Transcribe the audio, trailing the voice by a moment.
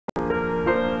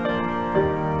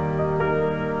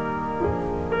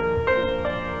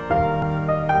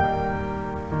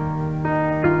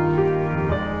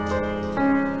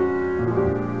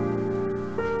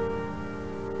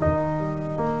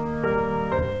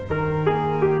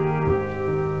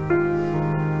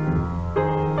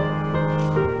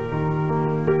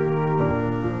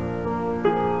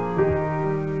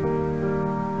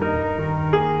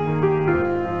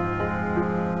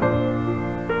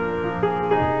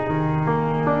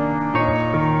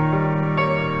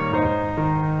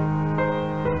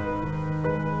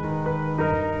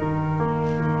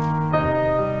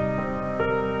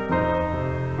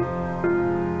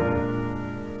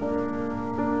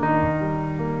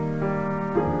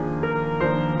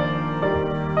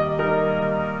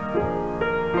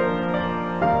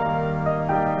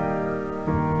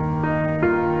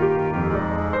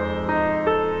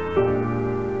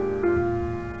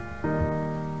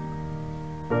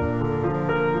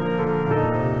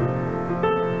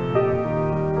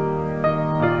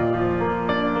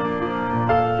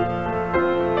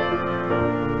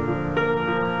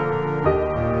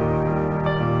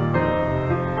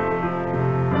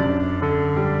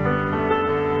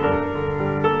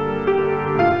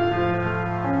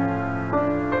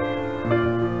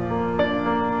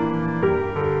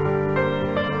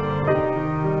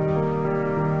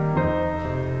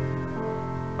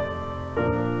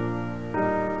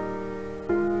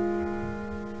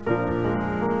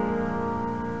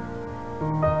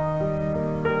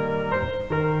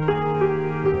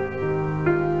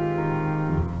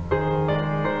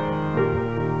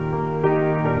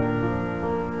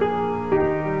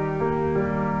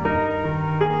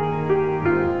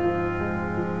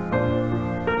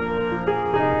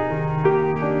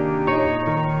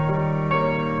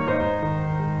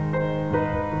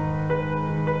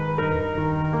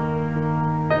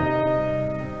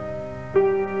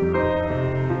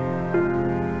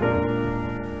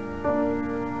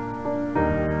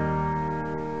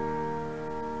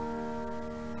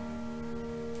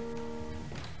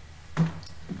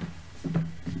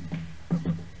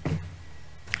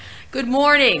Good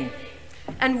morning,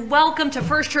 and welcome to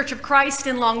First Church of Christ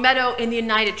in Longmeadow in the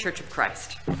United Church of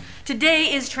Christ.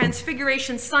 Today is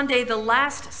Transfiguration Sunday, the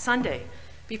last Sunday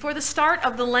before the start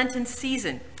of the Lenten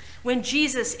season, when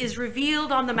Jesus is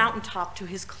revealed on the mountaintop to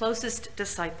his closest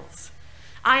disciples.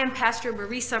 I am Pastor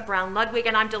Marisa Brown Ludwig,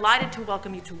 and I'm delighted to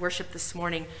welcome you to worship this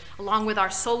morning, along with our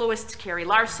soloists, Carrie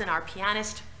Larson, our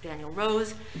pianist, Daniel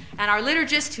Rose, and our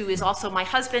liturgist, who is also my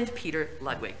husband, Peter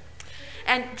Ludwig.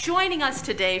 And joining us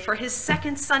today for his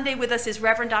second Sunday with us is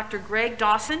Reverend Dr. Greg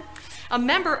Dawson, a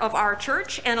member of our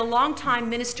church and a longtime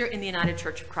minister in the United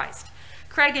Church of Christ.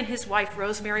 Craig and his wife,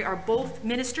 Rosemary, are both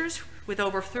ministers with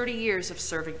over 30 years of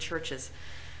serving churches.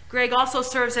 Greg also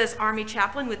serves as Army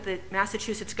chaplain with the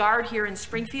Massachusetts Guard here in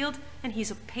Springfield, and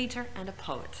he's a painter and a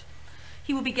poet.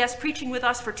 He will be guest preaching with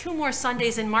us for 2 more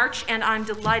Sundays in March, and I'm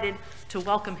delighted to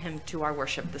welcome him to our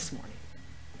worship this morning.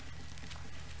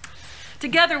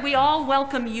 Together, we all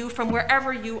welcome you from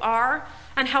wherever you are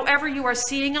and however you are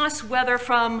seeing us, whether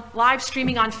from live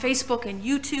streaming on Facebook and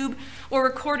YouTube or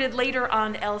recorded later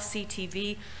on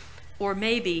LCTV, or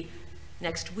maybe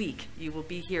next week you will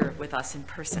be here with us in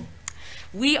person.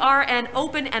 We are an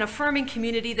open and affirming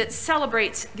community that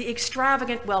celebrates the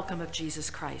extravagant welcome of Jesus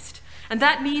Christ. And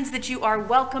that means that you are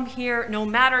welcome here no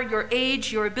matter your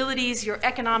age, your abilities, your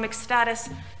economic status,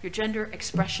 your gender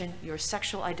expression, your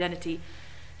sexual identity,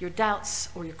 your doubts,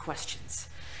 or your questions.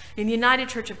 In the United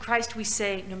Church of Christ, we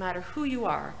say, no matter who you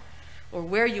are or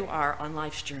where you are on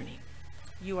life's journey,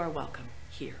 you are welcome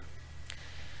here.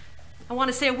 I want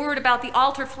to say a word about the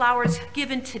altar flowers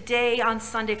given today on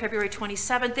Sunday, February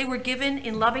 27th. They were given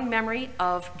in loving memory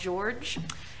of George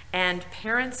and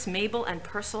parents Mabel and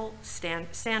Purcell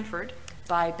Sanford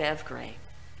by Bev Gray.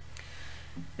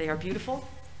 They are beautiful,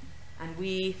 and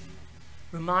we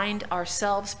remind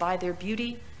ourselves by their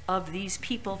beauty of these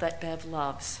people that Bev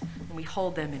loves, and we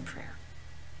hold them in prayer.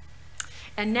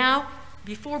 And now,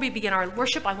 before we begin our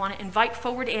worship, I want to invite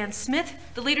forward Ann Smith.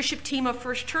 The leadership team of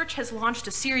First Church has launched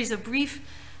a series of brief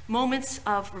moments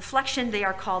of reflection. They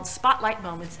are called Spotlight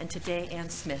Moments, and today Ann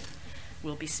Smith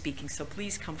will be speaking. So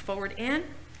please come forward, Ann.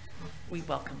 We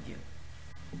welcome you.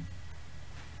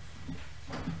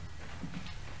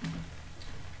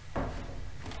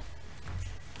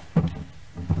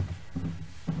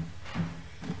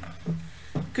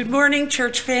 Good morning,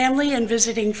 church family and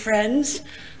visiting friends.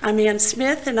 I'm Ann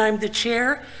Smith, and I'm the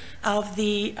chair of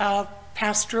the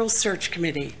Pastoral Search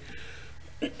Committee.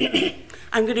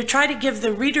 I'm going to try to give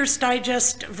the Reader's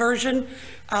Digest version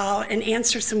and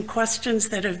answer some questions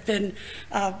that have been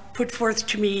put forth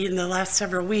to me in the last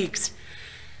several weeks.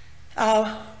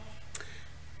 One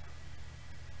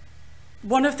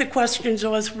of the questions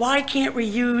was, why can't we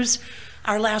use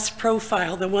our last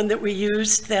profile, the one that we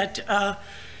used that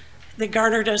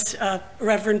garnered us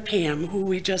Reverend Pam, who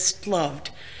we just loved?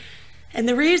 And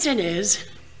the reason is,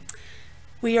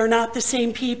 we are not the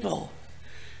same people.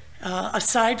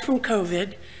 Aside from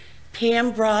COVID,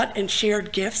 Pam brought and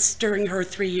shared gifts during her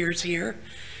 3 years here,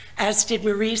 as did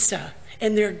Marisa,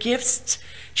 and their gifts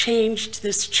changed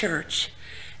this church.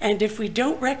 And if we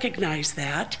don't recognize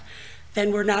that,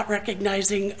 then we're not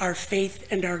recognizing our faith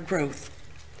and our growth.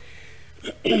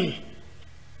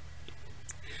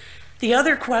 The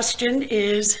other question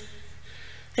is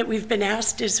that we've been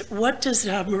asked is, what does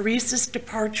Marisa's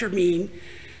departure mean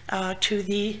to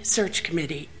the search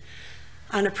committee?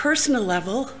 On a personal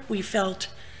level, we felt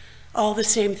all the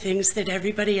same things that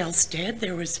everybody else did.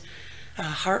 There was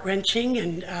heart-wrenching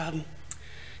and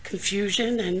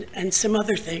confusion and some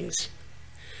other things.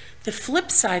 The flip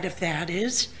side of that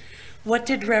is, what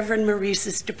did Reverend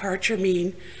Marisa's departure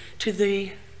mean to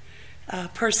the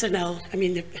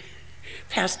the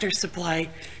Pastor Supply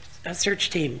search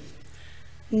team?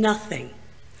 Nothing.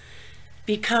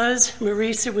 Because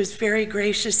Marisa was very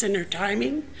gracious in her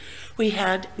timing, we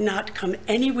had not come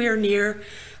anywhere near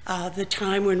the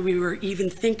time when we were even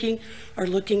thinking or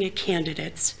looking at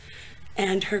candidates.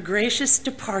 And her gracious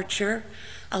departure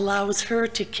allows her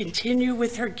to continue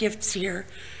with her gifts here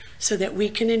so that we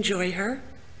can enjoy her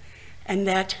and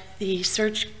that the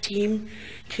search team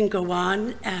can go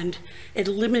on, and it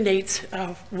eliminates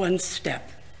one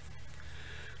step.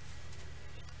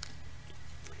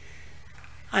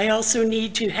 I also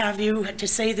need to have you to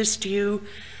say this to you,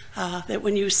 that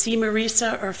when you see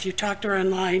Marisa or if you talk to her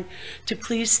online, to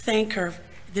please thank her.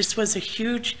 This was a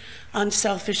huge,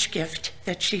 unselfish gift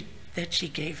that she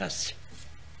gave us.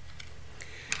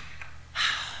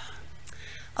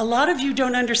 A lot of you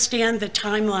don't understand the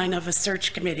timeline of a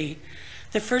search committee.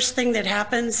 The first thing that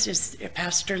happens is a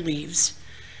pastor leaves.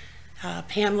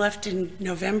 Pam left in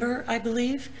November, I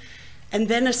believe, and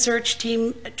then a search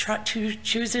team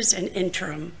chooses an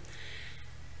interim.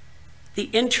 The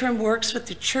interim works with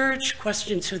the church,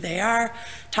 questions who they are,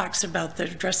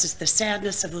 addresses the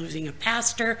sadness of losing a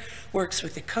pastor, works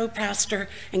with the co-pastor,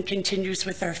 and continues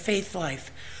with our faith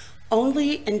life.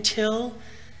 Only until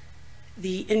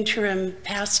the interim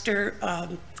pastor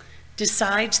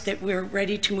decides that we're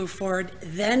ready to move forward,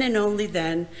 then and only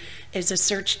then is a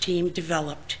search team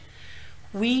developed.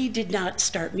 We did not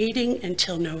start meeting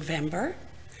until November.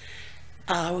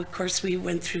 Of course, we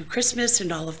went through Christmas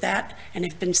and all of that and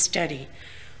have been steady.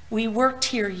 We worked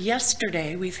here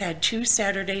yesterday. We've had 2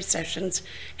 Saturday sessions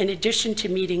in addition to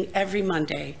meeting every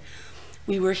Monday.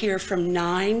 We were here from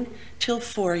 9 till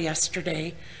 4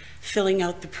 yesterday, filling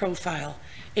out the profile.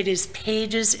 It is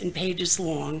pages and pages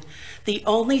long. The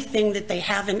only thing that they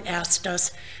haven't asked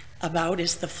us about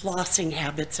is the flossing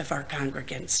habits of our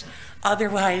congregants.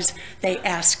 Otherwise, they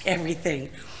ask everything.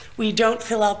 We don't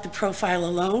fill out the profile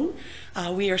alone.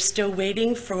 We are still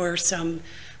waiting for some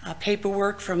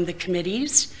paperwork from the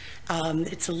committees.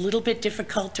 It's a little bit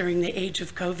difficult during the age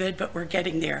of COVID, but we're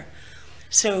getting there.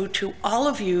 So to all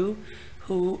of you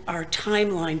who are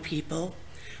timeline people,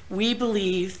 we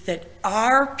believe that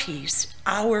our piece,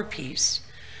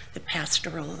 the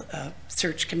pastoral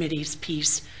search committee's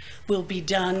piece, will be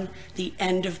done the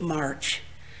end of March.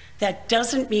 That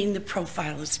doesn't mean the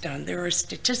profile is done. There are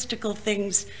statistical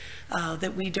things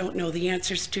that we don't know the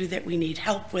answers to that we need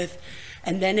help with.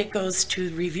 And then it goes to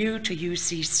review to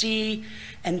UCC,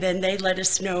 and then they let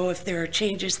us know if there are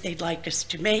changes they'd like us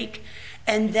to make.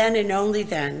 And then and only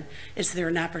then is there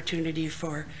an opportunity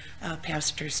for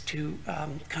pastors to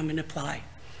come and apply.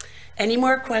 Any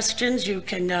more questions, you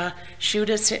can shoot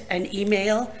us an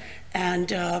email,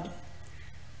 and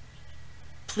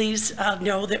please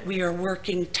know that we are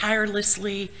working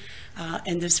tirelessly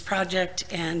in this project,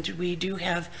 and we do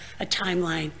have a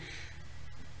timeline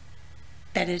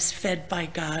that is fed by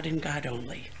God and God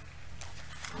only.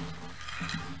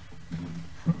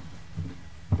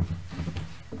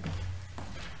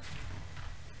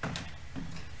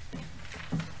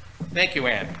 Thank you,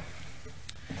 Ann.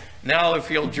 Now,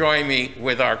 if you'll join me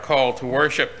with our call to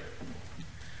worship.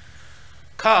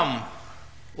 Come,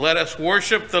 let us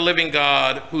worship the living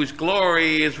God, whose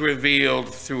glory is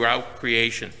revealed throughout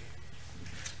creation.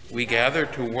 We gather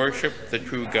to worship the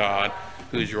true God,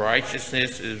 whose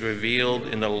righteousness is revealed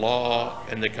in the law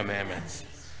and the commandments.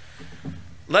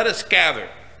 Let us gather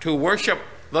to worship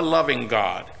the loving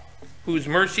God, whose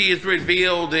mercy is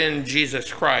revealed in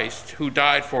Jesus Christ, who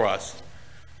died for us,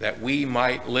 that we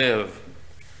might live.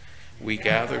 We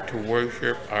gather to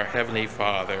worship our Heavenly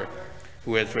Father,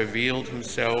 who has revealed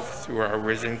himself through our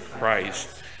risen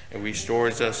Christ and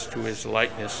restores us to his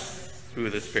likeness through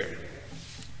the Spirit.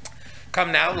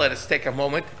 Come now, let us take a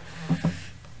moment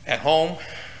at home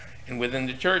and within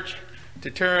the church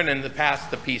to turn and to pass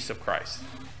the peace of Christ.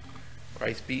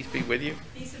 Christ's peace be with you.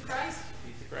 Peace of Christ.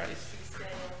 Peace of Christ. Peace,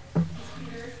 Dale. Peace,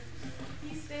 Peter.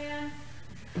 Peace, Dan.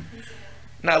 Peace, Dan.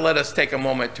 Now let us take a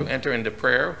moment to enter into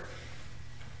prayer.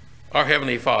 Our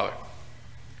Heavenly Father,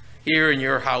 here in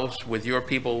your house with your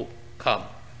people, come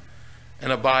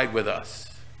and abide with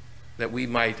us, that we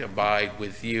might abide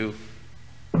with you.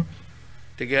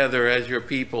 Together as your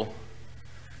people,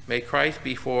 may Christ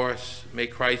be for us, may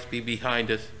Christ be behind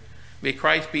us, may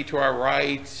Christ be to our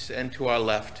right and to our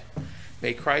left,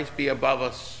 may Christ be above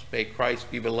us, may Christ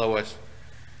be below us,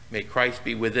 may Christ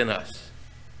be within us,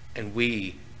 and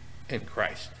we in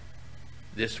Christ.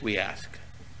 This we ask.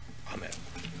 Amen.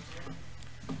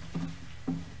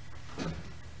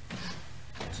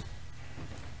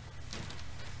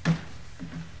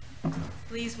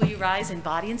 Please will you rise in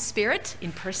body and spirit,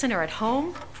 in person or at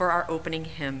home, for our opening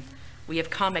hymn. We have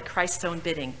come at Christ's own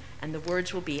bidding, and the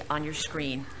words will be on your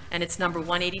screen. And it's number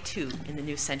 182 in the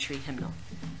New Century Hymnal.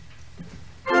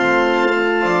 Sure.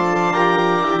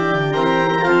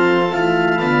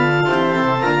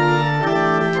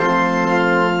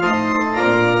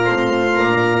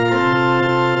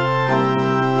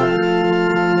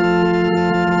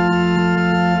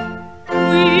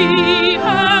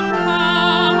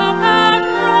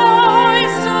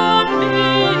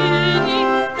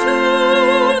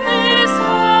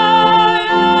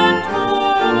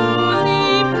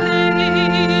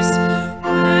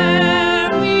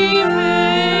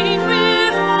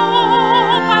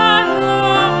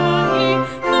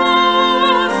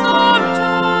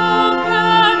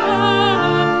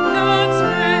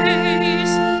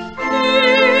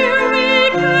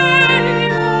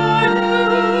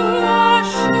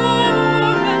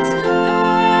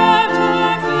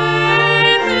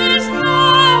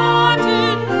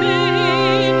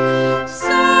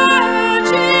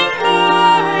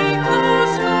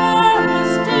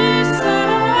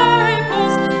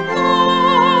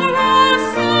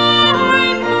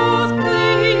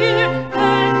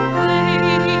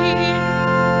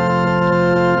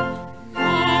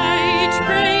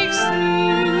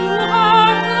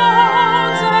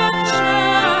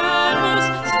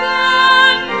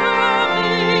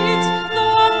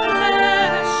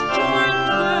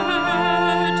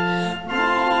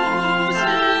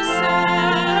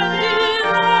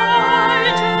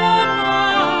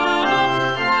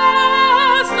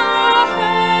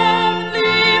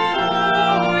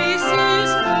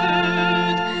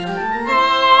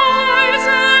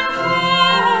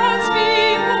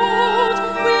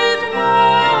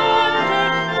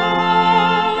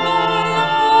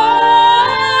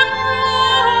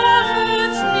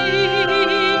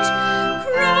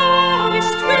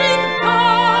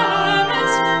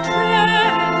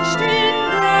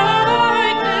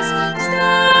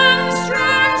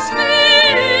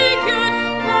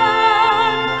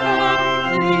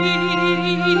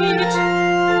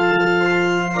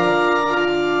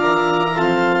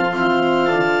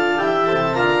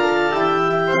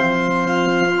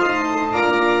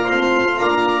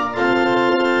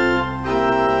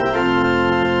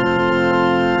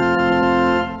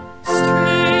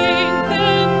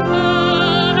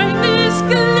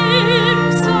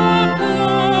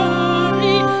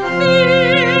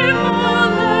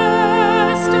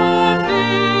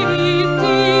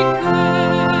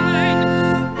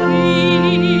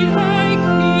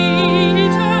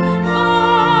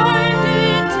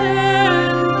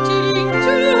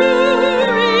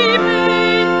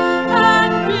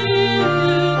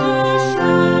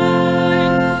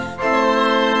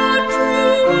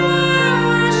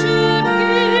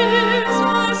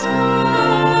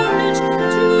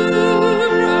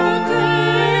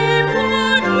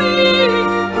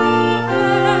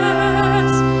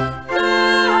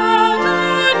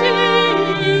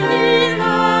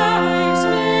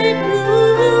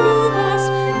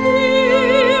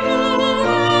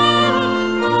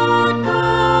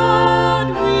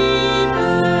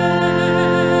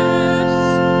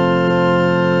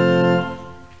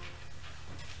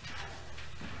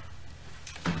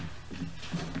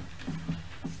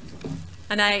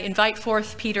 And I invite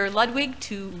forth Peter Ludwig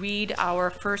to read our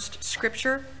first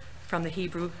scripture from the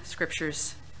Hebrew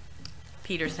Scriptures.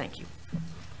 Peter, thank you.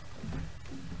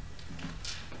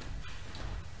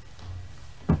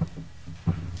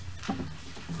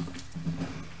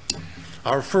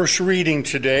 Our first reading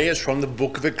today is from the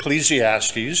book of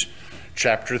Ecclesiastes,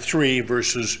 chapter 3,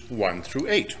 verses 1 through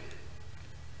 8.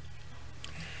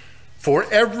 For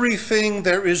everything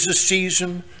there is a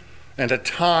season and a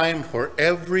time for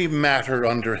every matter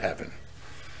under heaven,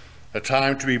 a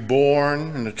time to be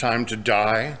born and a time to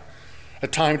die, a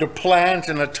time to plant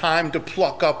and a time to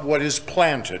pluck up what is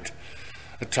planted,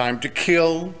 a time to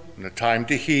kill and a time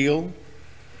to heal,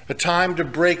 a time to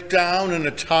break down and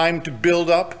a time to build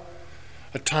up,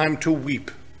 a time to weep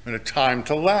and a time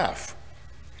to laugh,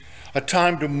 a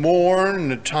time to mourn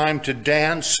and a time to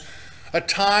dance, a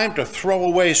time to throw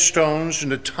away stones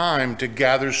and a time to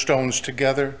gather stones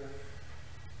together,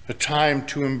 a time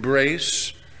to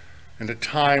embrace and a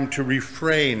time to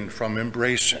refrain from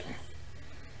embracing,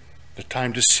 a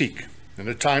time to seek and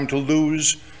a time to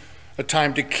lose, a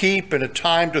time to keep and a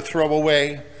time to throw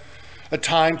away, a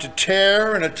time to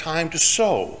tear and a time to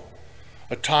sow,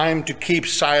 a time to keep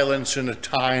silence and a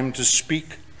time to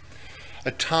speak,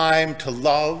 a time to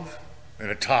love and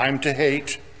a time to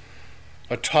hate,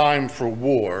 a time for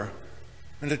war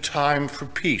and a time for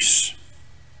peace.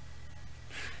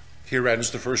 Here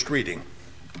ends the first reading.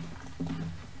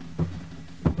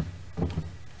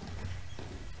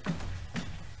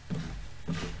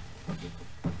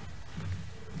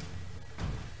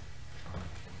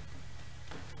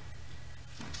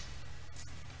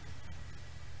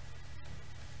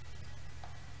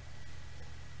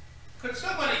 Could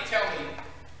somebody tell me,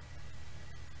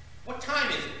 what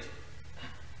time is it?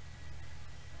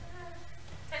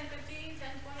 10:15, 10:20.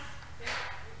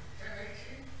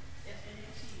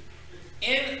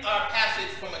 In our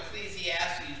passage from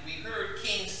Ecclesiastes, we heard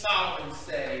King Solomon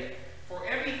say, for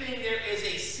everything there is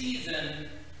a season,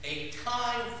 a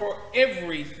time for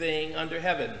everything under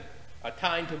heaven. A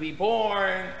time to be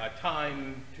born, a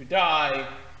time to die,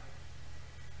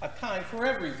 a time for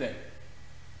everything.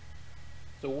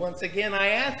 So once again, I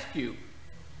ask you,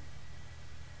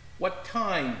 what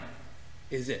time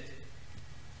is it?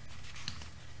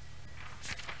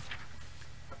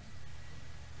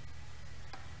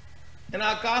 In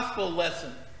our gospel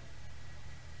lesson,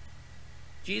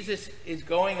 Jesus is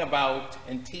going about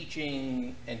and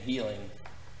teaching and healing,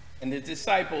 and the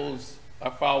disciples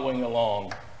are following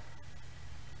along.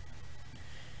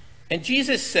 And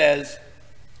Jesus says,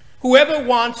 whoever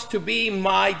wants to be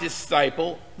my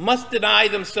disciple must deny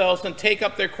themselves and take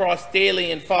up their cross daily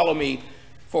and follow me.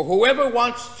 For whoever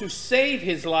wants to save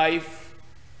his life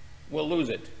will lose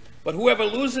it. But whoever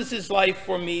loses his life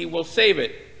for me will save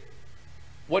it.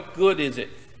 What good is it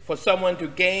for someone to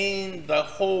gain the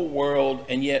whole world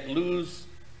and yet lose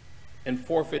and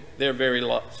forfeit their very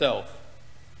self?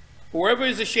 Whoever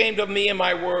is ashamed of me and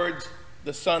my words,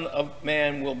 the Son of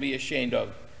Man will be ashamed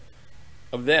of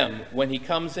them when he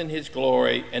comes in his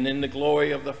glory and in the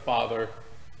glory of the Father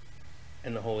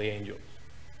and the holy angels.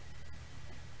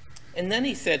 And then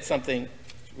he said something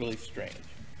really strange.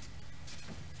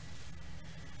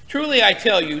 Truly I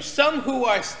tell you, some who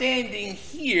are standing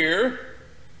here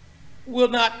will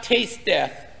not taste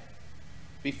death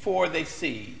before they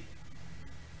see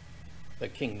the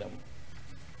kingdom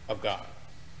of God.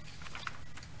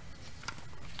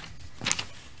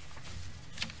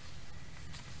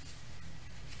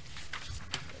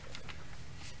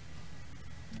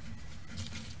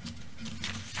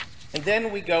 And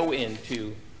then we go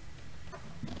into,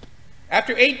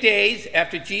 after 8 days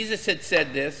after Jesus had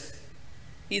said this,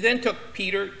 he then took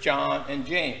Peter, John, and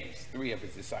James, 3 of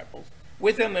his disciples,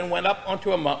 with him and went up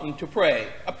onto a mountain to pray,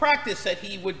 a practice that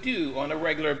he would do on a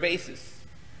regular basis.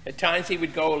 At times he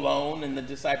would go alone and the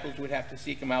disciples would have to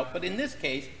seek him out, but in this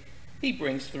case, he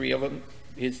brings 3 of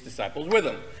his disciples with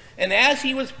him. And as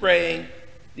he was praying,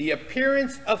 the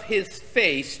appearance of his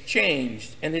face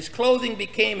changed, and his clothing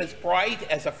became as bright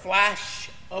as a flash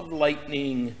of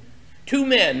lightning. 2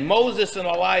 men, Moses and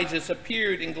Elijah,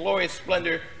 appeared in glorious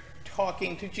splendor,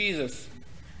 talking to Jesus.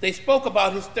 They spoke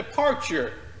about his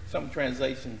departure, some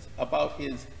translations, about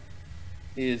his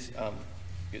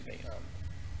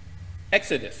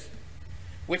exodus,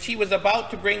 which he was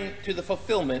about to bring to the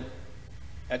fulfillment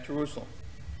at Jerusalem.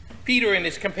 Peter and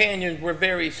his companions were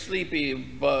very sleepy,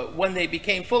 but when they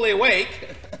became fully awake,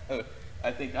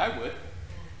 I think I would,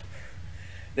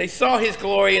 they saw his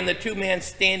glory and the 2 men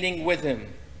standing with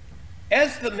him.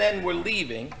 As the men were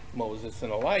leaving, Moses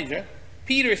and Elijah,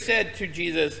 Peter said to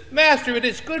Jesus, Master, it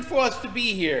is good for us to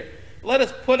be here. Let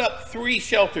us put up 3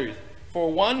 shelters,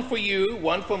 For one for you,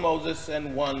 one for Moses,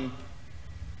 and one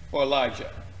for Elijah.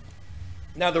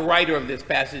 Now the writer of this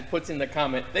passage puts in the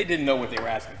comment, they didn't know what they were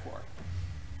asking for.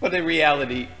 But in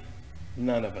reality,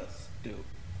 none of us do.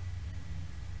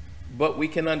 But we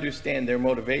can understand their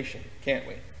motivation, can't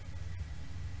we?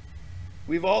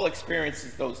 We've all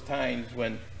experienced those times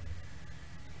when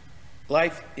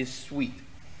life is sweet,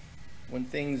 when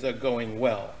things are going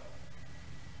well.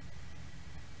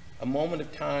 A moment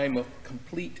of time of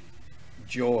complete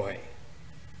joy.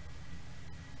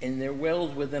 And there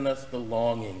wells within us the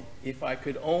longing, if I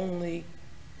could only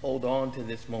hold on to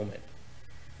this moment.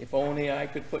 If only I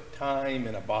could put time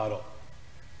in a bottle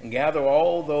and gather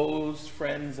all those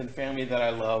friends and family that I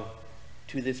love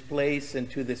to this place and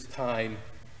to this time,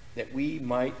 that we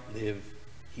might live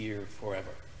here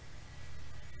forever.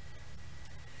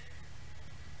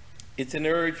 It's an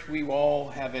urge we all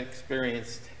have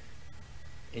experienced,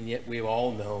 and yet we've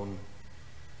all known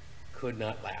could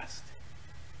not last.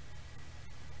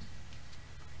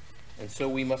 And so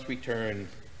we must return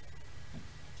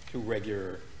to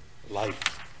regular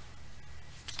life.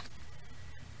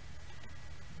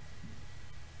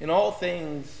 In all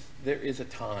things, there is a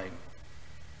time.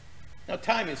 Now,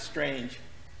 time is strange.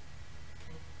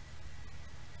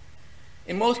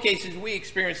 In most cases, we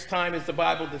experience time as the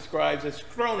Bible describes as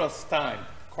chronos time,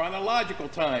 chronological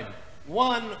time,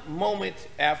 one moment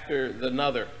after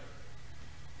another.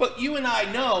 But you and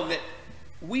I know that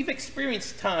we've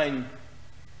experienced time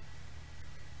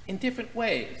in different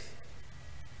ways.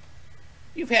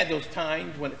 You've had those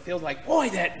times when it feels like, boy,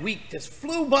 that week just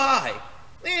flew by.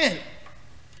 Man,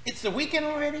 it's the weekend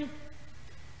already?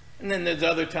 And then there's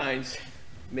other times,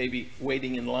 maybe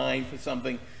waiting in line for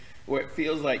something, where it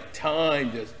feels like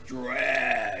time just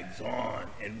drags on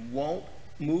and won't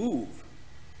move.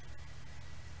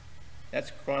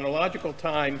 That's chronological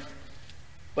time,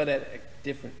 but at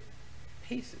different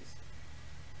paces.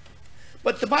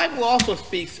 But the Bible also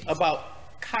speaks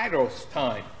about kairos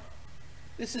time.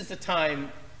 This is the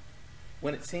time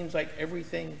when it seems like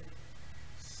everything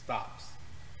stops.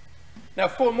 Now,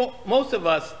 for most of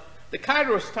us, the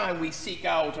kairos time we seek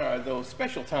out are those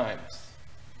special times.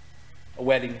 A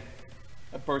wedding,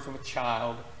 a birth of a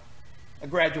child, a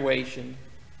graduation,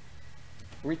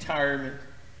 retirement.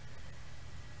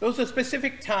 Those are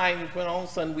specific times when all of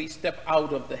a sudden we step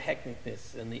out of the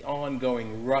hecticness and the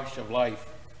ongoing rush of life.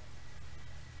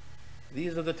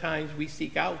 These are the times we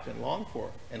seek out and long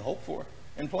for and hope for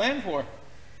and plan for.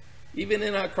 Even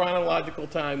in our chronological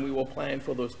time, we will plan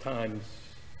for those times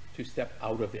to step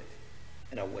out of it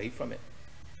and away from it.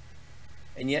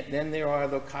 And yet then there are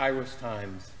the kairos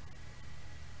times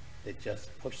that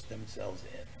just push themselves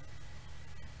in.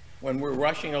 When we're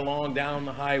rushing along down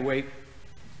the highway,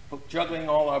 juggling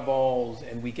all our balls,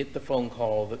 and we get the phone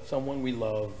call that someone we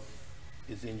love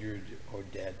is injured or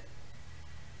dead.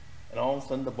 And all of a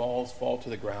sudden the balls fall to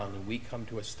the ground and we come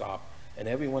to a stop, and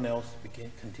everyone else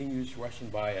continues rushing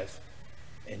by us,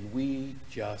 and we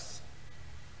just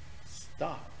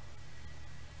stop.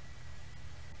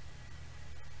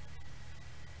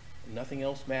 And nothing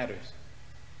else matters.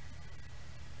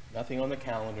 Nothing on the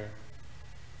calendar,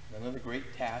 none of the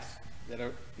great tasks that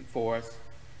are before us,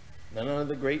 none of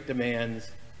the great demands.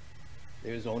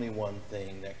 There's only one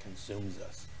thing that consumes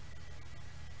us.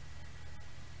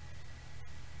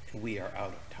 And we are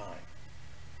out of time.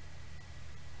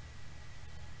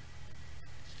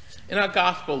 In our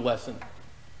gospel lesson,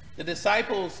 the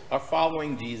disciples are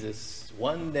following Jesus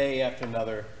one day after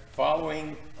another,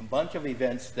 following a bunch of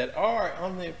events that are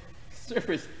on the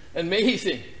surface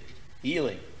amazing.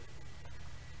 Healing,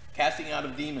 casting out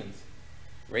of demons,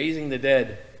 raising the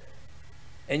dead.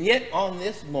 And yet on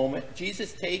this moment,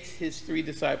 Jesus takes his 3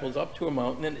 disciples up to a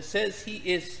mountain, and it says he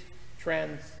is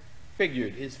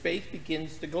transfigured. His face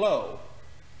begins to glow.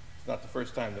 It's not the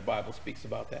first time the Bible speaks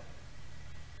about that.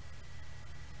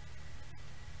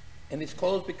 And his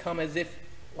clothes become as if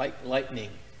like lightning.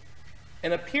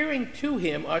 And appearing to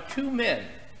him are 2 men,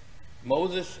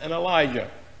 Moses and Elijah.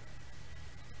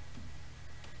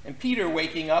 And Peter,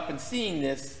 waking up and seeing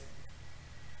this,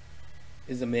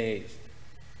 is amazed.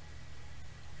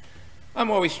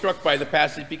 I'm always struck by the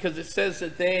passage because it says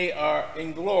that they are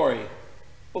in glory.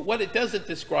 But what it doesn't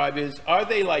describe is, are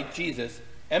they like Jesus,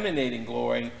 emanating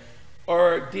glory,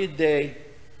 or did they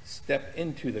step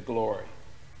into the glory?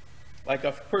 Like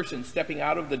a person stepping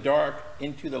out of the dark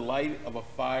into the light of a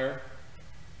fire.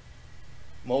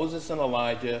 Moses and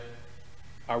Elijah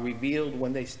are revealed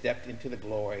when they stepped into the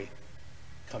glory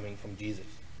coming from Jesus.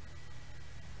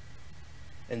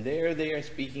 And there they are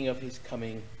speaking of his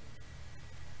coming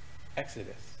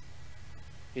exodus,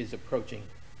 his approaching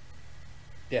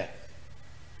death,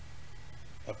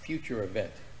 a future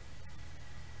event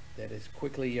that is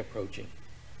quickly approaching.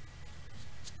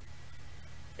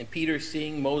 And Peter,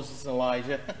 seeing Moses and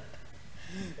Elijah,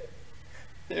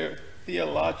 their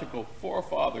theological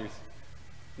forefathers,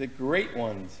 the great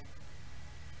ones,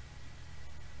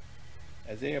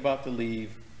 as they're about to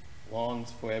leave,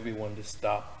 longs for everyone to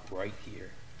stop right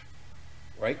here,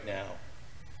 right now,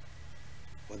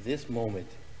 for this moment,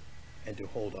 and to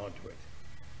hold on to it.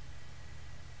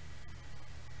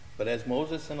 But as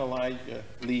Moses and Elijah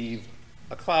leave,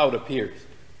 a cloud appears,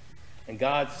 and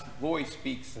God's voice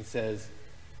speaks and says,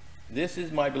 "This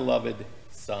is my beloved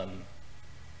Son.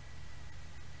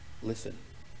 Listen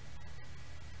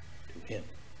to him."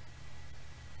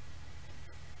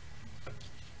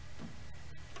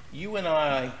 You and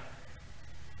I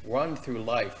run through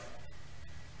life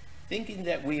thinking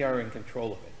that we are in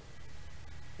control of it,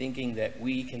 thinking that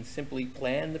we can simply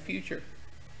plan the future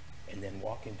and then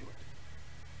walk into it.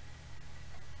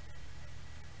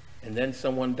 And then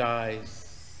someone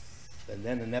dies, and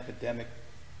then an epidemic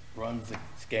runs the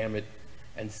gamut,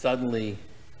 and suddenly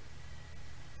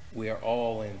we are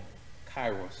all in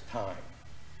Kairos time.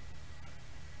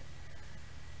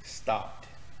 Stopped,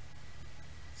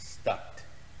 stuck,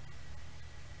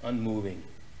 unmoving,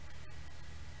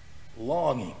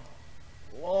 longing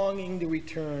to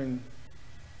return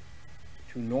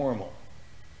to normal,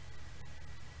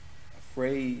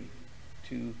 afraid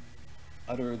to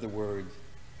utter the words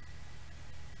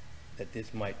that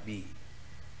this might be,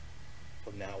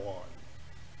 from now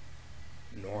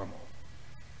on, normal.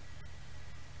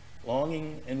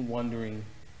 Longing and wondering,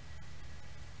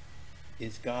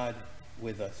 is God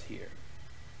with us here?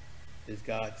 Does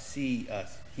God see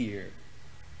us here?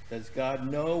 Does God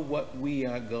know what we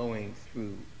are going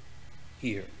through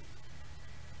here?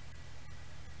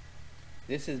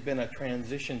 This has been a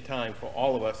transition time for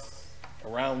all of us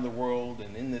around the world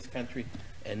and in this country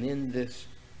and in this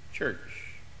church.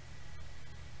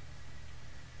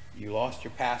 You lost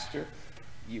your pastor,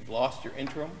 you've lost your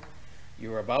interim,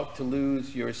 you're about to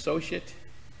lose your associate.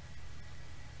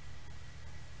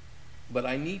 But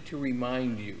I need to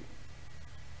remind you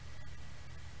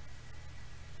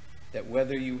that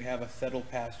whether you have a settled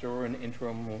pastor or an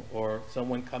interim or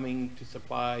someone coming to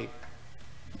supply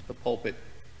the pulpit,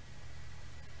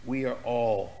 we are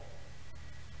all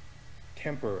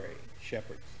temporary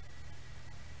shepherds,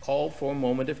 called for a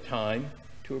moment of time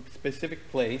to a specific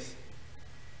place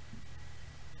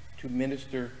to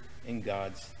minister in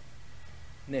God's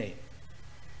name.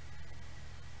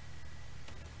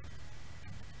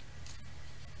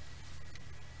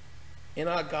 In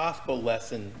our gospel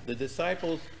lesson, the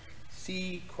disciples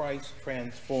see Christ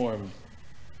transformed.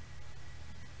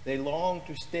 They long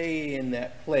to stay in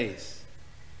that place.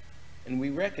 And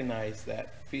we recognize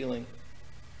that feeling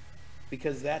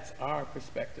because that's our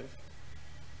perspective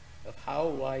of how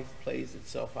life plays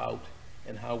itself out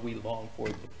and how we long for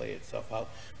it to play itself out.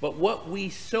 But what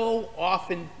we so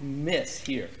often miss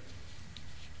here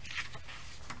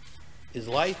is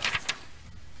life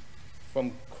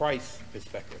from Christ's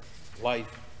perspective,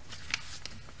 life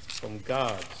from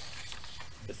God's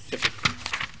specifically.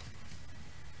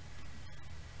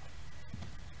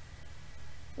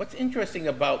 What's interesting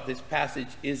about this passage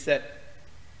is that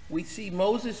we see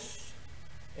Moses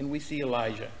and we see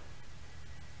Elijah.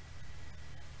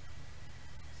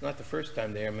 It's not the first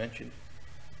time they are mentioned.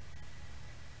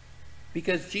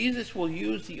 Because Jesus will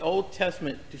use the Old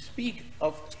Testament to speak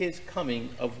of his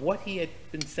coming, of what he had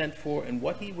been sent for and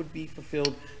what he would be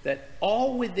fulfilled, that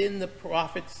all within the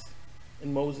prophets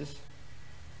and Moses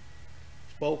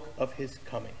spoke of his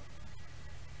coming.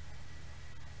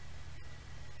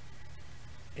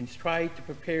 And tried to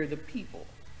prepare the people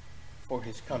for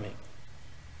his coming.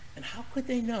 And how could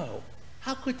they know?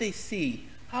 How could they see?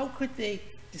 How could they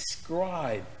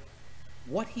describe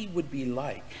what he would be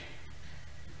like?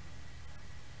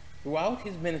 Throughout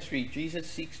his ministry, Jesus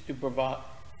seeks to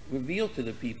reveal to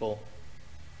the people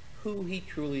who he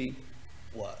truly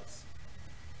was.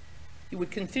 He would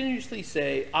continuously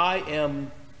say, "I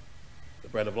am the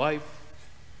bread of life,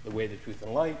 the way, the truth,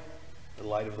 and light, the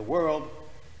light of the world."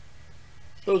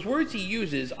 Those words he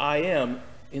uses, "I am,"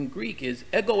 in Greek is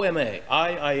ego eime,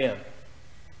 I am.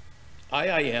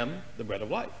 I am the bread of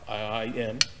life. I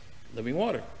am living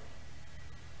water.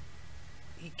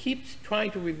 He keeps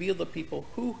trying to reveal to people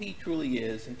who he truly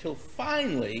is until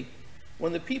finally,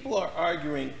 when the people are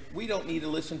arguing, "We don't need to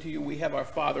listen to you, we have our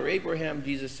father Abraham,"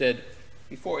 Jesus said,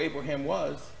 "Before Abraham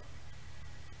was,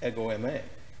 ego eime.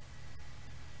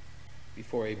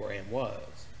 Before Abraham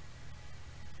was,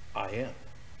 I am."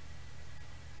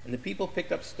 And the people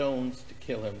picked up stones to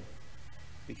kill him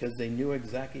because they knew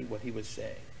exactly what he was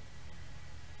saying.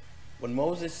 When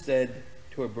Moses said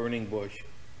to a burning bush,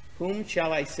 "Whom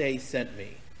shall I say sent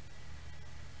me?"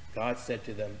 God said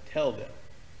to them, "Tell them,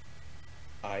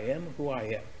 I am who I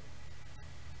am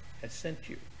has sent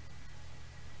you."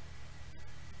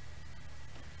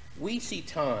 We see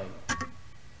time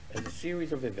as a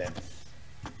series of events,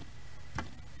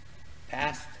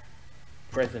 past,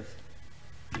 present,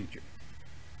 future.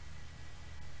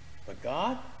 But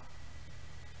God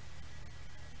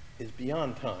is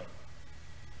beyond time.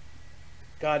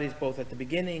 God is both at the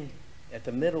beginning, at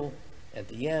the middle, at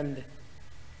the end,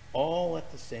 all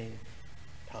at the same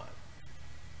time.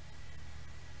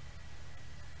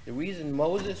 The reason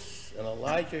Moses and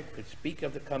Elijah could speak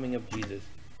of the coming of Jesus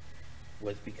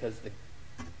was because the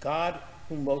God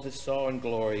whom Moses saw in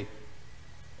glory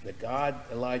and the God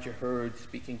Elijah heard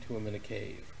speaking to him in a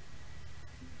cave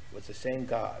was the same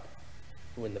God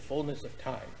who in the fullness of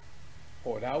time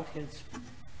poured out his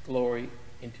glory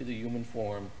into the human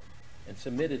form and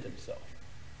submitted himself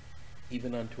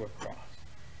even unto a cross,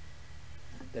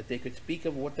 that they could speak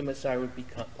of what the Messiah would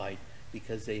become like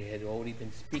because they had already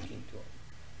been speaking to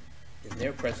him in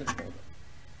their present moment.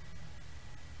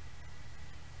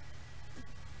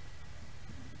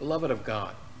 Beloved of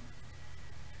God,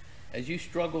 as you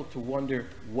struggle to wonder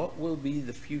what will be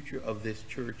the future of this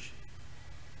church,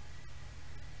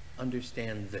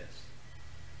 understand this,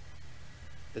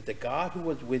 that the God who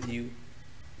was with you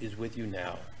is with you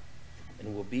now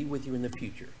and will be with you in the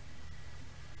future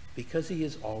because he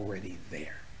is already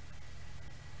there.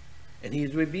 And he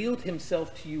has revealed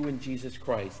himself to you in Jesus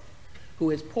Christ, who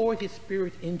has poured his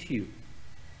Spirit into you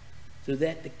so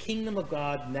that the kingdom of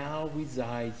God now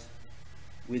resides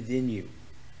within you.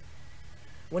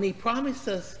 When he promised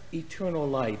us eternal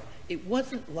life, it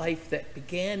wasn't life that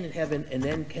began in heaven and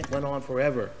then went on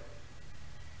forever.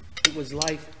 It was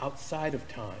life outside of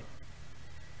time.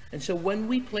 And so when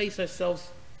we place ourselves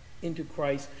into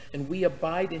Christ and we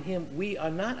abide in him, we are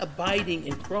not abiding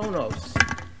in Chronos.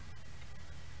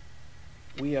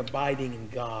 We are abiding in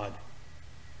God.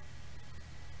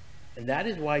 And that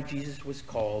is why Jesus was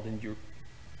called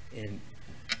in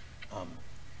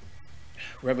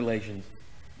Revelations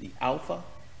the Alpha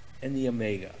and the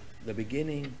Omega, the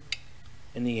beginning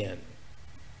and the end.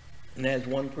 And as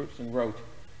one person wrote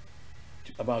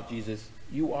about Jesus,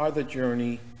 "You are the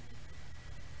journey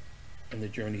and the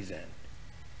journey's end."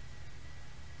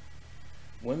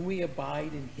 When we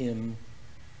abide in him,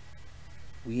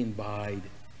 we abide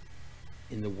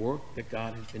in the work that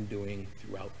God has been doing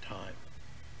throughout time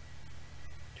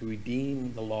to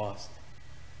redeem the lost,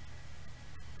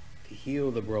 to heal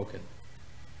the broken,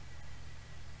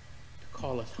 to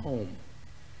call us home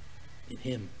in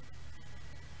him.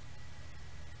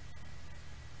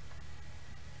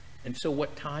 And so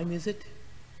what time is it?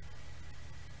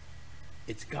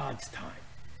 It's God's time.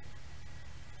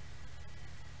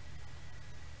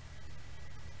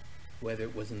 Whether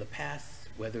it was in the past,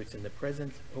 whether it's in the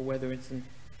present, or whether it's in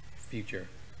the future,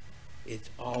 it's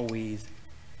always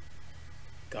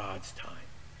God's time.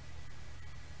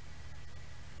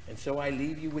 And so I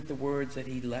leave you with the words that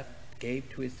he gave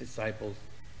to his disciples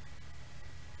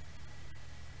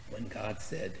when God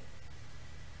said,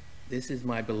 "This is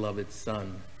my beloved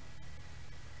Son.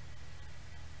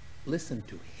 Listen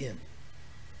to him."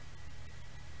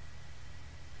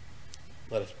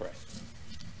 Let us pray.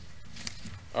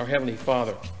 Our Heavenly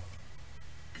Father,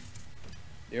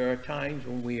 there are times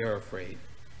when we are afraid.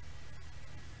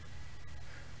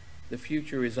 The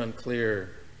future is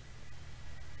unclear,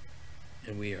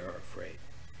 and we are afraid.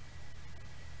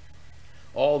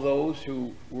 All those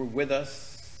who were with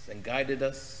us and guided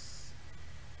us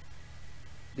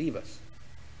leave us,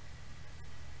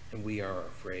 and we are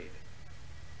afraid.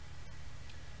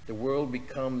 The world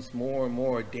becomes more and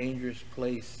more a dangerous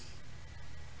place,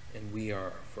 and we are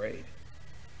afraid.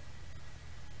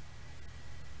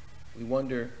 We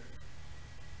wonder,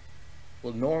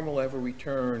 will normal ever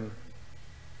return,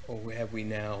 or have we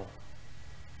now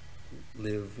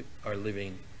are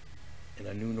living in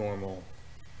a new normal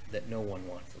that no one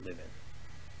wants to live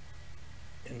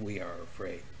in? And we are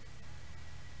afraid.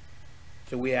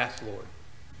 So we ask, Lord,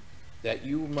 that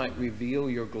you might reveal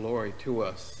your glory to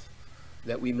us,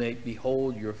 that we may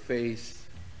behold your face,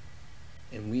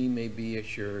 and we may be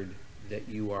assured that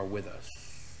you are with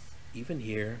us, even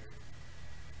here,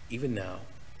 even now,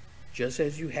 just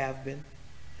as you have been,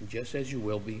 and just as you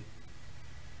will be.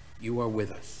 You are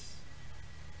with us.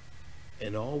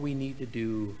 And all we need to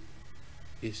do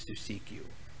is to seek you,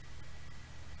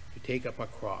 to take up our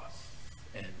cross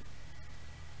and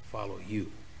follow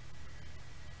you.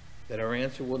 That our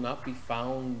answer will not be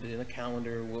found in a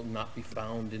calendar, will not be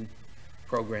found in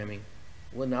programming,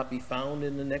 will not be found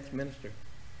in the next minister,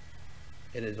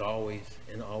 It is always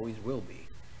and always will be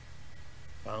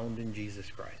found in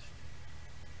Jesus Christ.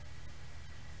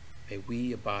 May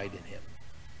we abide in him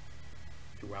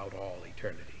throughout all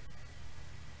eternity.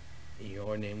 In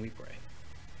your name we pray.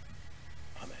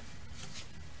 Amen.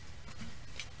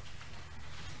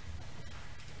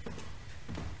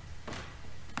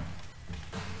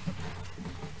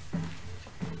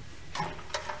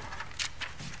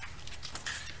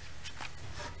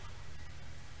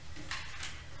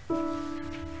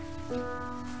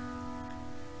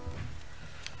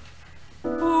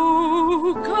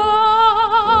 O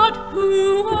God,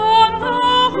 who on the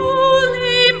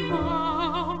holy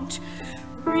mount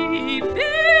revealed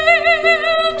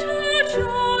to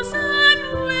chosen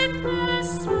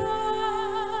witnesses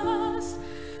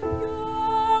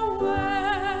your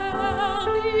well-beloved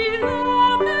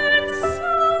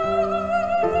Son,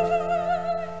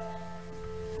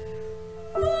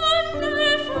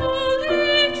 wonderfully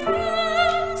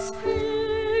transfigured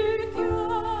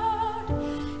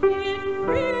in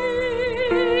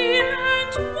raiment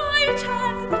white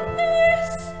and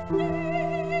glistening,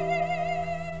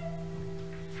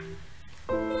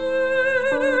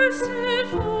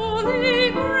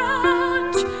 mercifully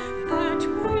grant that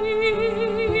we,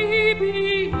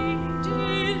 being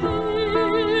delivered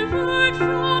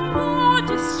from the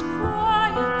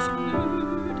disquietude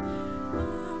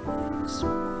of this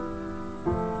world,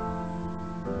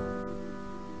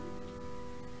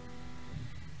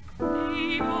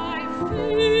 may by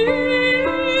faith we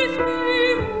overcame in his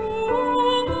beauty,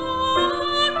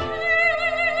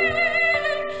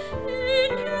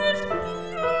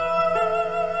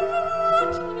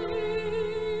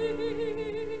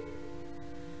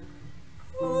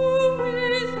 who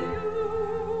with you,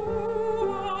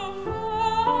 our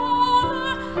Father,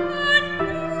 and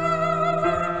you,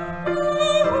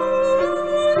 Holy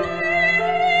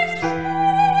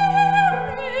Spirit,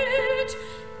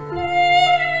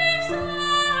 lives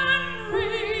and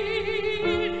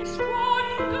reigns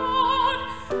one God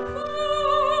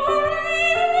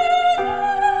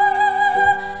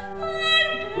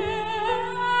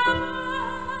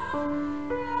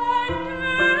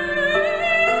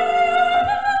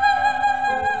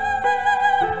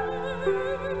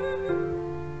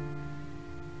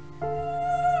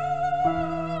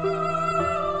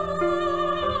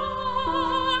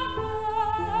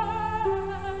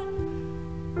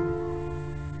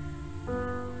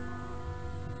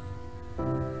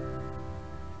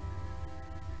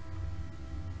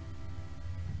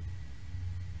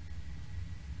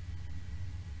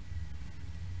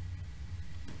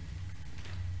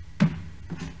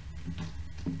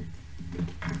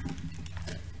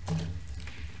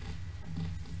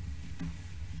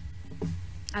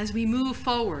As we move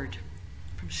forward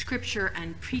from scripture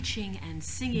and preaching and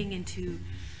singing into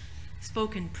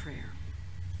spoken prayer,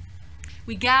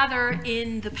 we gather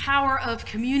in the power of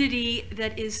community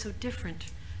that is so different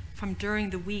from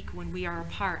during the week when we are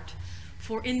apart.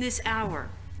 For in this hour,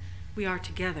 we are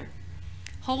together,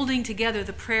 holding together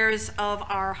the prayers of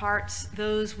our hearts,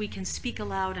 those we can speak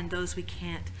aloud and those we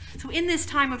can't. So in this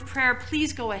time of prayer,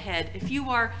 please go ahead. If you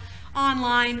are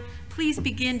online, please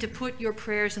begin to put your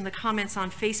prayers in the comments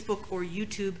on Facebook or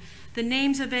YouTube, the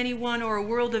names of anyone or a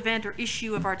world event or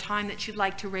issue of our time that you'd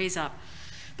like to raise up.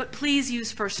 But please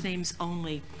use first names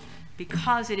only,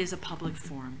 because it is a public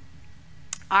forum.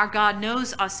 Our God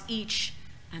knows us each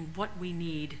and what we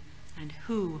need and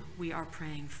who we are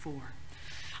praying for.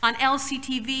 On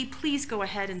LCTV, please go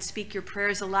ahead and speak your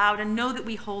prayers aloud and know that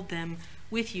we hold them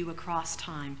with you across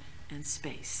time and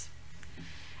space.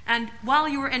 And while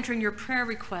you are entering your prayer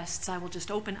requests, I will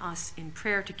just open us in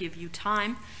prayer to give you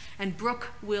time, and Brooke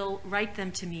will write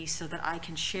them to me so that I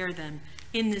can share them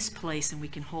in this place and we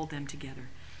can hold them together.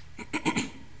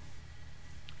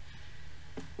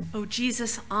 O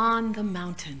Jesus, on the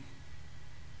mountain,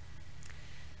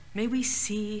 may we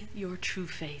see your true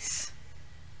face.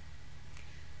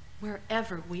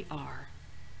 Wherever we are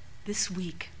this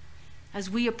week, as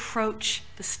we approach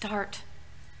the start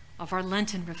of our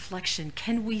Lenten reflection,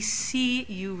 can we see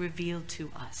you revealed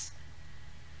to us?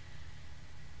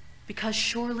 Because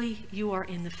surely you are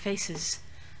in the faces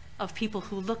of people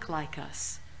who look like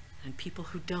us and people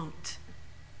who don't,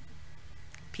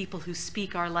 people who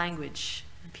speak our language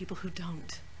and people who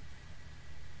don't,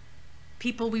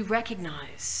 people we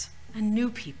recognize and new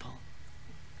people,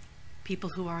 people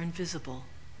who are invisible,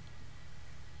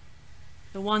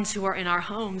 the ones who are in our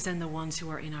homes and the ones who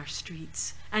are in our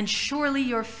streets. And surely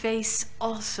your face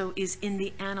also is in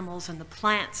the animals and the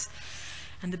plants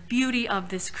and the beauty of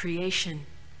this creation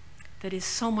that is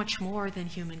so much more than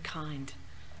humankind.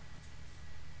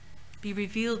 Be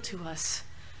revealed to us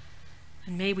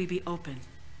And may we be open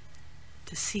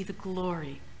to see the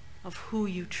glory of who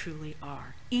you truly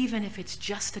are, even if it's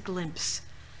just a glimpse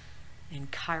in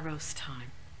Kairos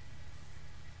time.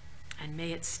 And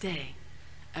may it stay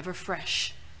ever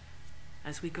fresh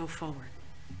as we go forward.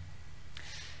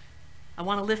 I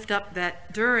want to lift up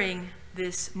that during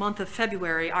this month of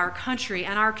February, our country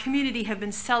and our community have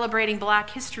been celebrating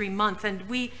Black History Month, and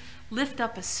we lift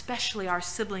up especially our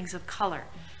siblings of color,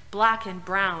 Black and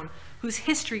brown, whose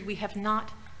history we have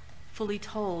not fully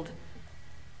told,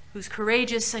 whose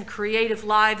courageous and creative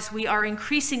lives we are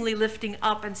increasingly lifting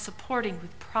up and supporting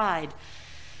with pride.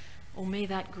 Oh, may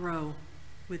that grow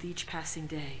with each passing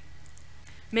day.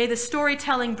 May the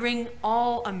storytelling bring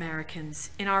all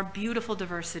Americans in our beautiful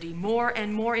diversity more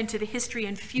and more into the history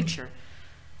and future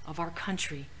of our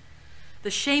country.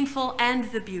 The shameful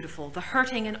and the beautiful, the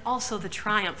hurting and also the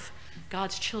triumph,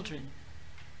 God's children,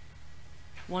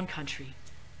 one country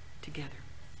together.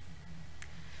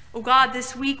 Oh God,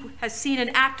 this week has seen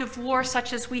an act of war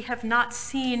such as we have not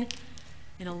seen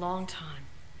in a long time.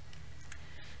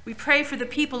 We pray for the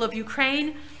people of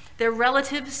Ukraine, their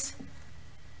relatives,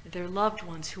 their loved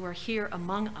ones who are here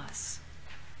among us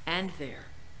and there,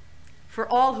 for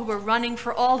all who are running,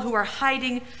 for all who are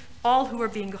hiding, all who are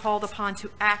being called upon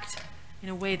to act in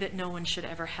a way that no one should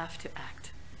ever have to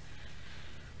act.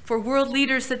 For world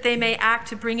leaders, that they may act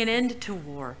to bring an end to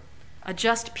war, a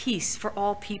just peace for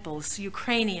all peoples,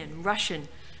 Ukrainian, Russian,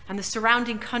 and the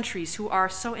surrounding countries who are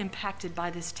so impacted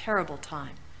by this terrible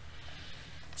time.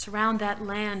 Surround that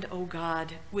land, O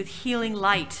God, with healing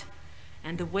light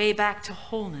and the way back to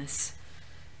wholeness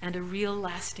and a real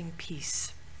lasting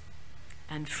peace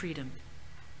and freedom.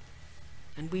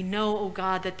 And we know, O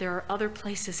God, that there are other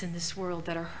places in this world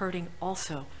that are hurting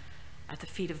also at the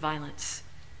feet of violence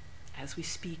as we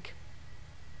speak.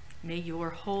 May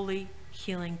your holy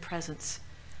healing presence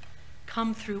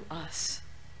come through us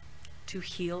to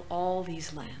heal all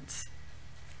these lands.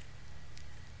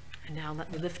 And now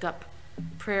let me lift up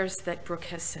prayers that Brooke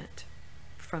has sent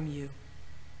from you.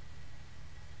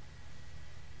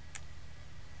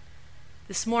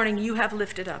 This morning you have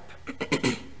lifted up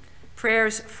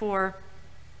prayers for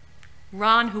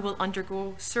Ron, who will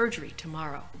undergo surgery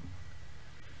tomorrow.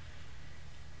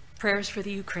 Prayers for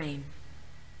the Ukraine.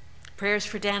 Prayers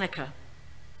for Danica.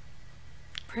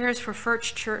 Prayers for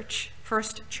First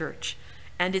Church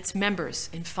and its members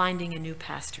in finding a new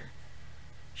pastor.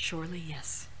 Surely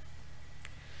yes.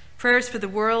 Prayers for the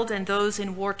world and those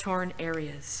in war-torn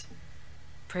areas.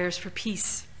 Prayers for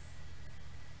peace.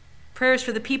 Prayers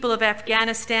for the people of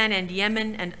Afghanistan and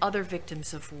Yemen and other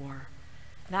victims of war.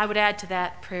 And I would add to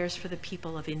that prayers for the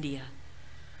people of India,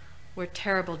 where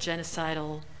terrible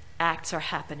genocidal acts are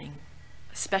happening,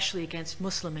 especially against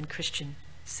Muslim and Christian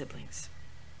siblings.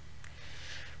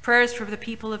 Prayers for the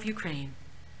people of Ukraine.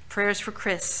 Prayers for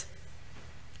Chris.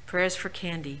 Prayers for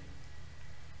Candy.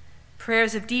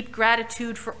 Prayers of deep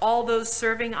gratitude for all those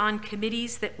serving on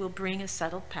committees that will bring a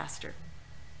settled pastor.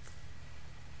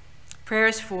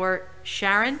 Prayers for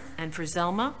Sharon and for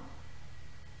Zelma.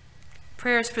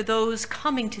 Prayers for those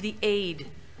coming to the aid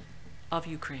of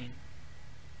Ukraine.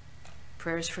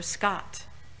 Prayers for Scott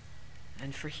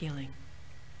and for healing.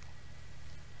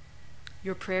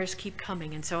 Your prayers keep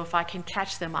coming, and so if I can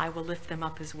catch them, I will lift them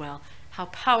up as well. How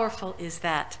powerful is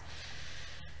that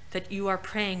you are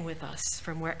praying with us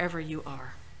from wherever you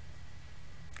are.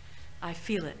 I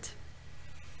feel it,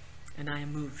 and I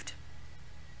am moved.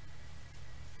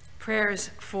 Prayers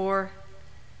for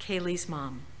Kaylee's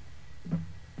mom.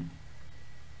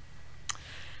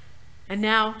 And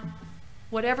now,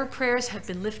 whatever prayers have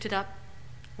been lifted up,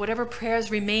 whatever prayers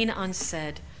remain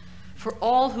unsaid, for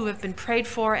all who have been prayed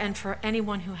for and for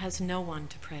anyone who has no one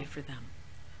to pray for them.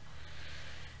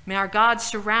 May our God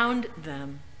surround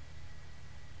them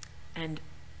and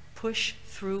push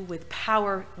through with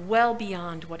power well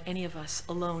beyond what any of us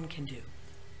alone can do.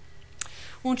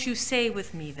 Won't you say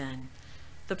with me then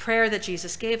the prayer that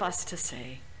Jesus gave us to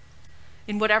say?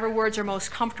 In whatever words are most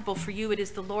comfortable for you, it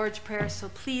is the Lord's Prayer, so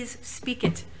please speak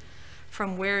it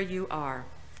from where you are.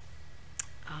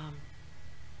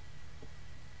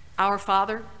 Our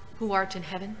Father, who art in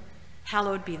heaven,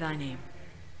 hallowed be thy name.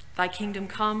 Thy kingdom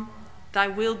come, thy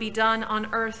will be done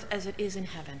on earth as it is in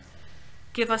heaven.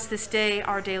 Give us this day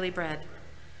our daily bread,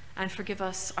 and forgive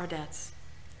us our debts,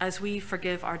 as we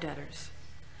forgive our debtors.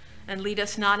 And lead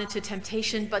us not into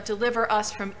temptation, but deliver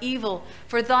us from evil.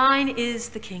 For thine is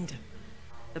the kingdom,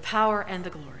 the power, and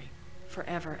the glory,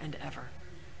 forever and ever.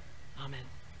 Amen.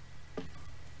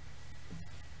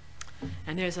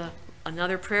 And there's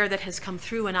another prayer that has come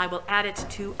through, and I will add it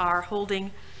to our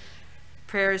holding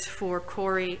prayers for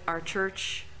Corey, our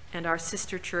church, and our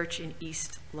sister church in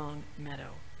East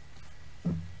Longmeadow.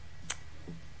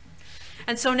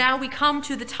 And so now we come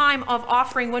to the time of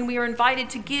offering when we are invited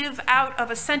to give out of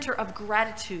a center of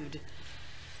gratitude.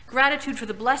 Gratitude for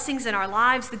the blessings in our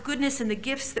lives, the goodness and the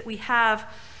gifts that we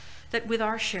have that with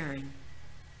our sharing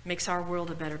makes our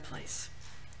world a better place.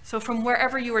 So from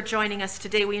wherever you are joining us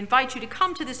today, we invite you to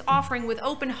come to this offering with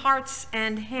open hearts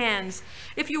and hands.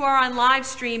 If you are on live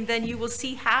stream, then you will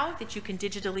see how that you can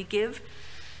digitally give.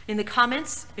 In the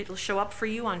comments, it will show up for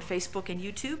you on Facebook and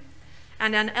YouTube.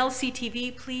 And on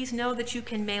LCTV, please know that you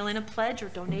can mail in a pledge or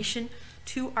donation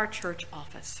to our church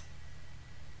office.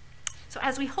 So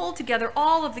as we hold together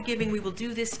all of the giving we will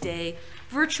do this day,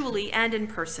 virtually and in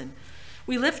person,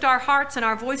 we lift our hearts and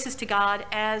our voices to God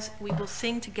as we will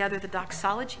sing together the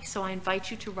doxology. So I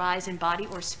invite you to rise in body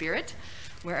or spirit,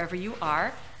 wherever you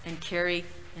are, and Carrie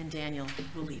and Daniel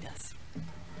will lead us.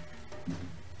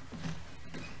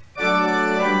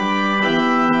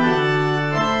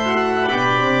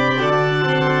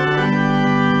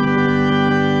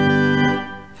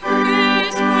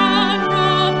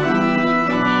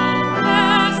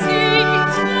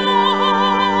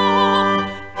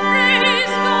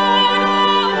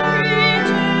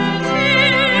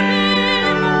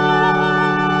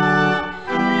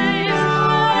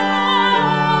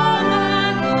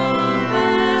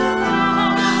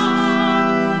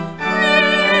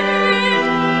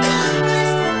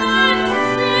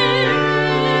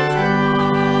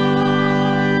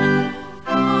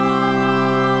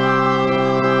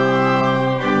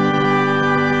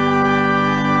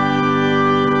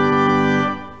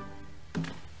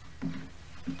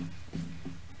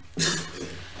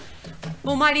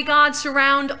 Almighty God,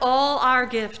 surround all our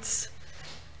gifts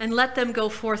and let them go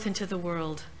forth into the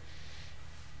world,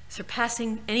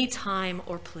 surpassing any time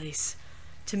or place,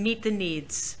 to meet the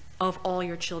needs of all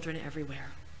your children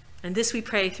everywhere. And this we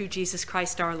pray through Jesus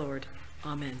Christ our Lord.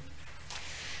 Amen.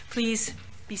 Please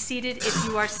be seated if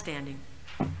you are standing.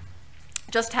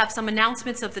 Just have some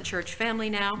announcements of the church family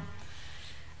now.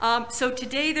 So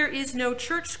today there is no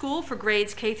church school for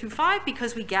grades K through 5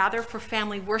 because we gather for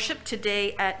family worship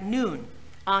today at noon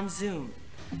on Zoom.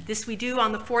 This we do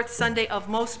on the fourth Sunday of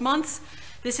most months.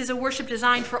 This is a worship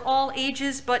designed for all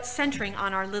ages, but centering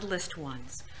on our littlest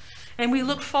ones. And we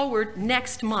look forward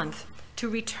next month to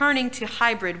returning to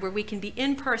hybrid, where we can be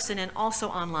in person and also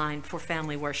online for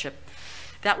family worship.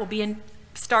 That will be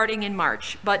starting in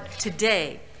March. But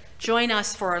today, join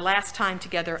us for our last time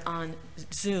together on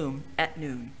Zoom at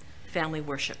noon, family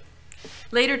worship.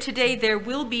 Later today, there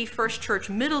will be First Church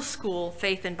Middle School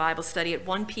Faith and Bible Study at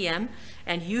 1 p.m.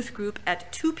 and youth group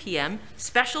at 2 p.m.,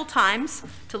 special times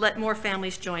to let more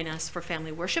families join us for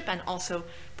family worship and also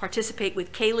participate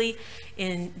with Kaylee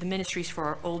in the ministries for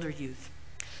our older youth.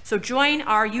 So join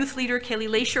our youth leader, Kaylee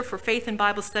Lasher, for Faith and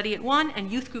Bible Study at 1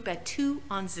 and youth group at 2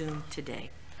 on Zoom today.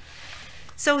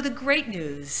 So the great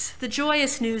news, the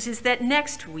joyous news is that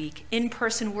next week,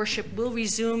 in-person worship will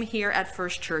resume here at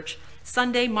First Church.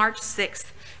 Sunday, March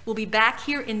 6th. We'll be back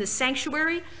here in the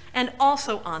sanctuary and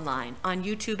also online on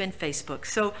YouTube and Facebook.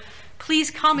 So please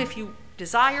come if you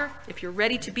desire. If you're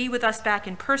ready to be with us back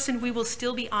in person, we will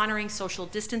still be honoring social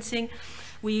distancing.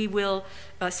 We will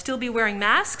still be wearing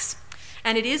masks.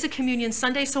 And it is a communion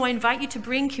Sunday, so I invite you to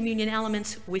bring communion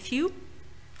elements with you.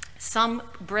 Some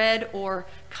bread or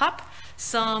cup,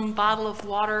 some bottle of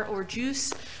water or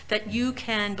juice that you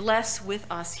can bless with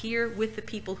us here, with the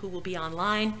people who will be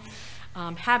online.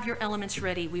 Have your elements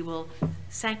ready. We will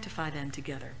sanctify them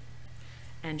together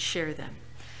and share them.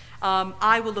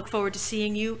 I will look forward to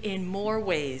seeing you in more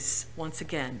ways once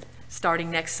again, starting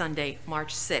next Sunday,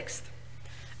 March 6th.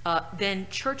 Then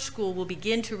church school will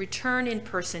begin to return in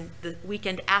person the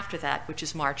weekend after that, which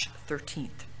is March 13th.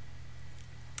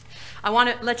 I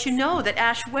want to let you know that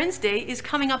Ash Wednesday is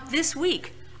coming up this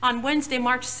week on Wednesday,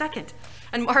 March 2nd,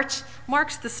 and March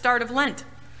marks the start of Lent.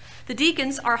 The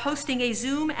deacons are hosting a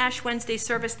Zoom Ash Wednesday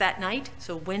service that night,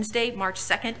 so Wednesday, March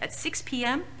 2nd at 6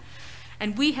 p.m.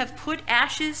 And we have put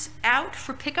ashes out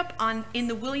for pickup in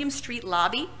the William Street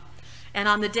lobby. And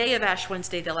on the day of Ash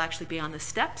Wednesday, they'll actually be on the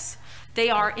steps. They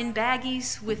are in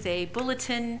baggies with a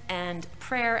bulletin and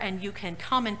prayer, and you can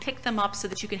come and pick them up so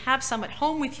that you can have some at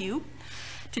home with you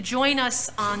to join us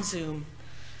on Zoom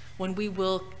when we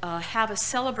will have a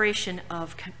celebration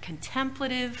of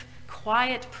contemplative,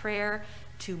 quiet prayer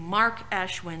to mark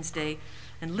Ash Wednesday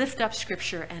and lift up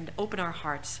Scripture and open our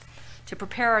hearts to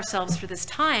prepare ourselves for this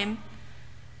time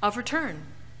of return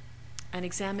and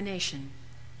examination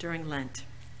during Lent.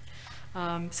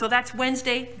 So that's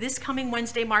Wednesday, this coming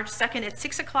Wednesday, March 2nd at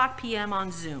 6 o'clock p.m.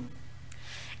 on Zoom.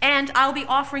 And I'll be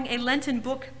offering a Lenten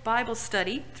book Bible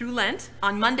study through Lent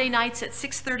on Monday nights at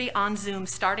 6:30 on Zoom,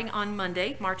 starting on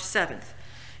Monday, March 7th,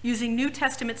 using New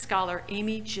Testament scholar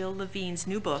Amy Jill Levine's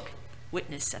new book,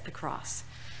 Witness at the Cross.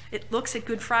 It looks at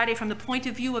Good Friday from the point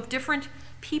of view of different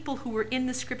people who were in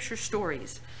the scripture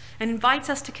stories and invites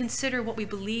us to consider what we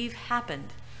believe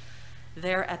happened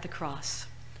there at the cross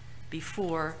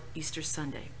before Easter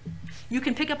Sunday. You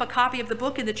can pick up a copy of the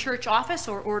book in the church office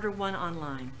or order one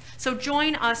online. So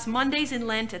join us Mondays in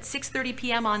Lent at 6:30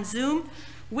 p.m. on Zoom,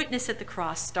 Witness at the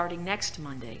Cross, starting next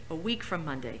Monday, a week from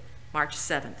Monday, March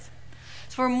 7th.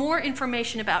 So for more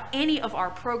information about any of our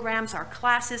programs, our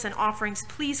classes, and offerings,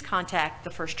 please contact the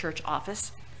First Church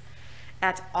office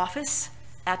at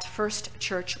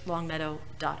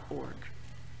office@firstchurchlongmeadow.org.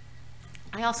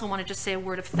 I also want to just say a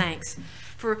word of thanks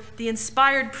for the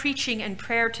inspired preaching and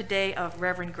prayer today of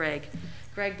Reverend Greg.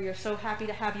 Greg, we are so happy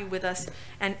to have you with us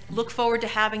and look forward to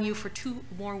having you for 2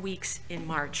 more weeks in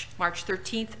March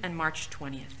 13th and March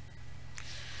 20th.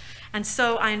 And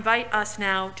so I invite us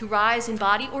now to rise in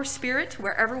body or spirit,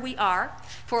 wherever we are,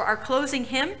 for our closing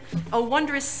hymn, O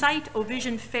Wondrous Sight, O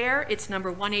Vision Fair. It's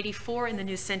number 184 in the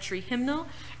New Century Hymnal,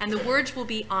 and the words will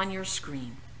be on your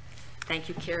screen. Thank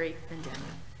you, Carrie and Daniel.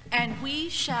 And we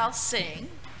shall sing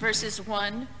verses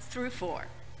 1 through 4.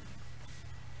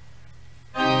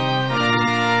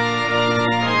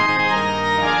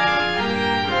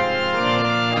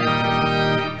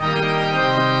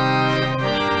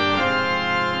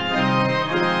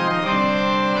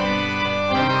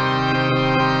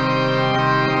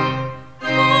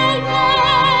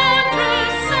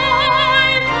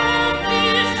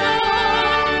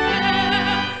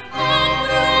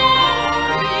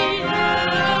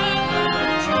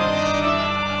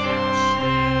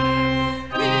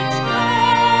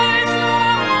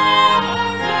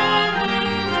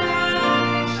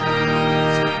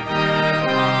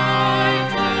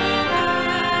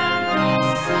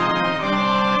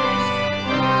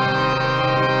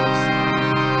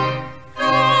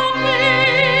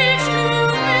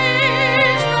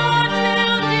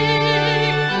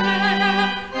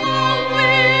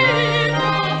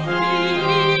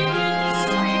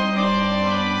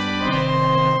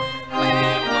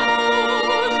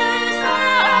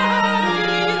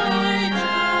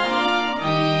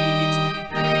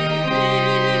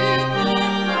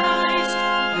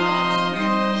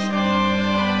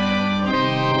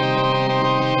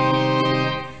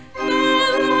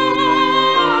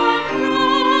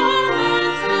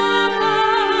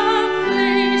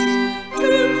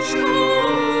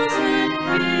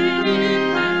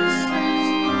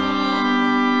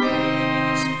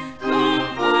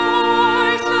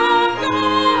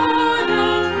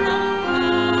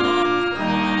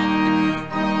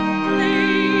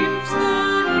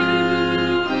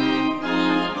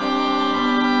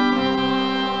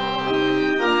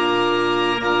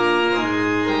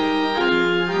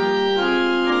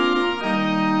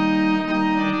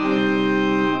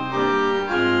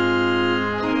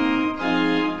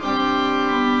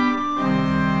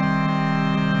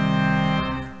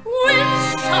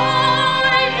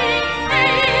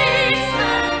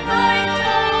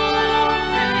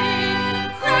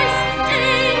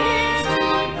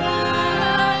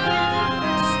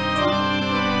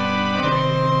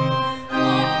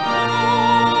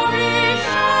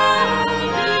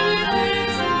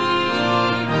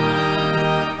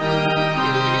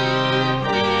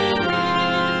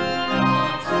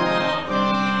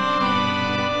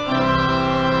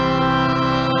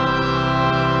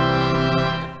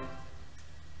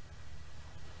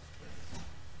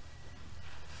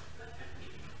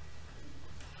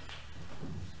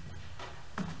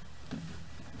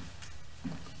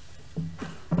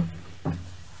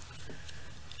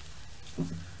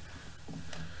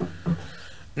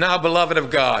 Now, beloved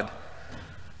of God,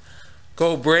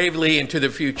 go bravely into the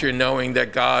future knowing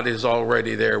that God is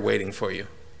already there waiting for you.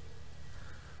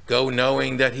 Go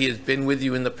knowing that he has been with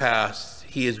you in the past,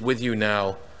 he is with you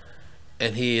now,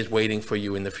 and he is waiting for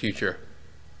you in the future.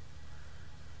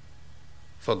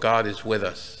 For God is with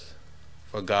us,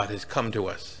 for God has come to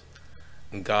us,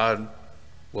 and God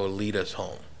will lead us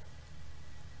home.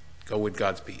 Go with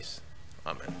God's peace.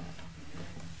 Amen.